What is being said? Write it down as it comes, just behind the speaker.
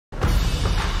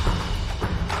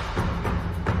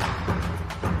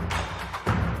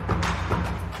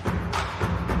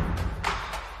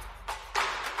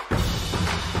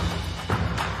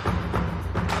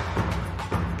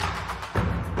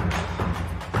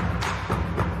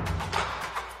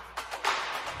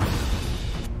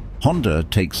Honda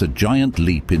takes a giant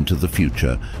leap into the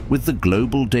future with the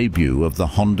global debut of the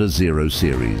Honda Zero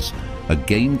Series, a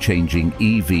game-changing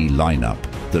EV lineup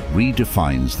that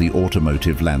redefines the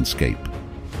automotive landscape.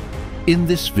 In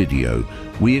this video,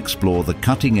 we explore the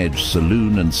cutting-edge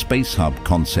Saloon and Space-Hub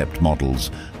concept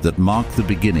models that mark the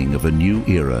beginning of a new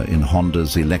era in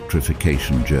Honda's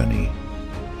electrification journey.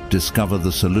 Discover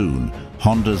the Saloon,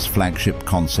 Honda's flagship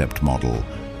concept model,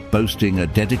 boasting a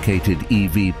dedicated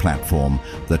EV platform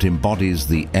that embodies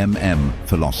the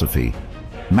philosophy,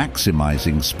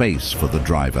 maximizing space for the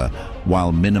driver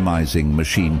while minimizing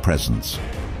machine presence.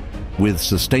 With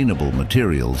sustainable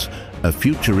materials, a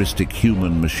futuristic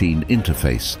human-machine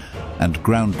interface, and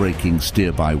groundbreaking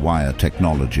steer-by-wire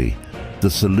technology, the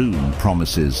Saloon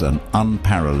promises an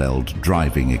unparalleled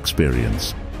driving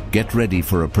experience. Get ready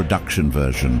for a production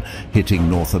version hitting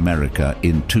North America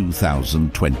in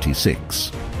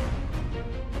 2026.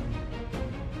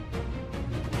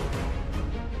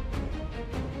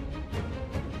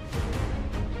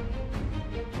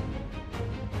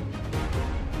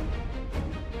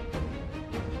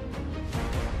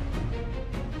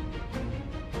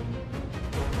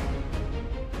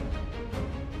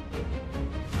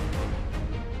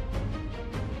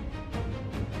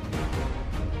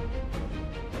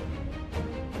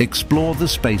 Explore the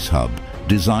Space-Hub,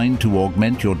 designed to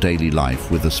augment your daily life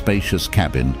with a spacious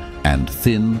cabin and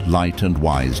thin, light and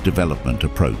wise development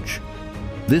approach.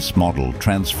 This model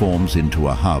transforms into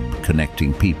a hub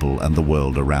connecting people and the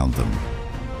world around them.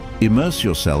 Immerse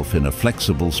yourself in a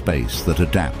flexible space that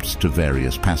adapts to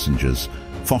various passengers,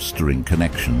 fostering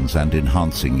connections and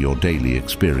enhancing your daily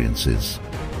experiences.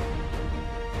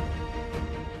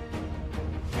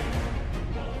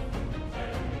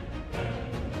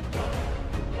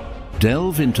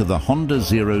 Delve into the Honda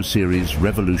Zero Series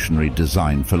revolutionary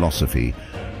design philosophy,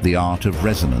 the art of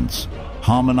resonance,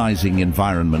 harmonizing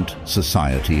environment,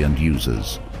 society and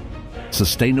users.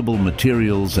 Sustainable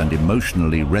materials and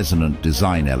emotionally resonant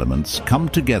design elements come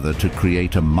together to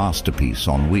create a masterpiece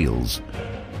on wheels.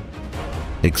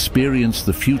 Experience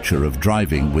the future of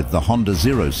driving with the Honda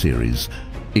Zero Series,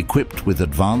 equipped with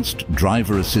advanced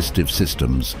driver-assistive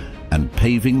systems and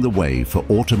paving the way for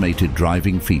automated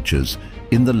driving features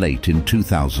in the late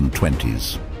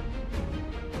 2020s.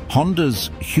 Honda's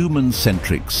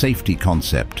human-centric safety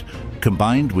concept,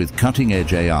 combined with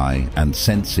cutting-edge AI and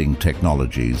sensing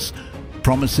technologies,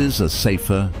 promises a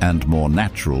safer and more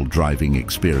natural driving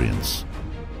experience.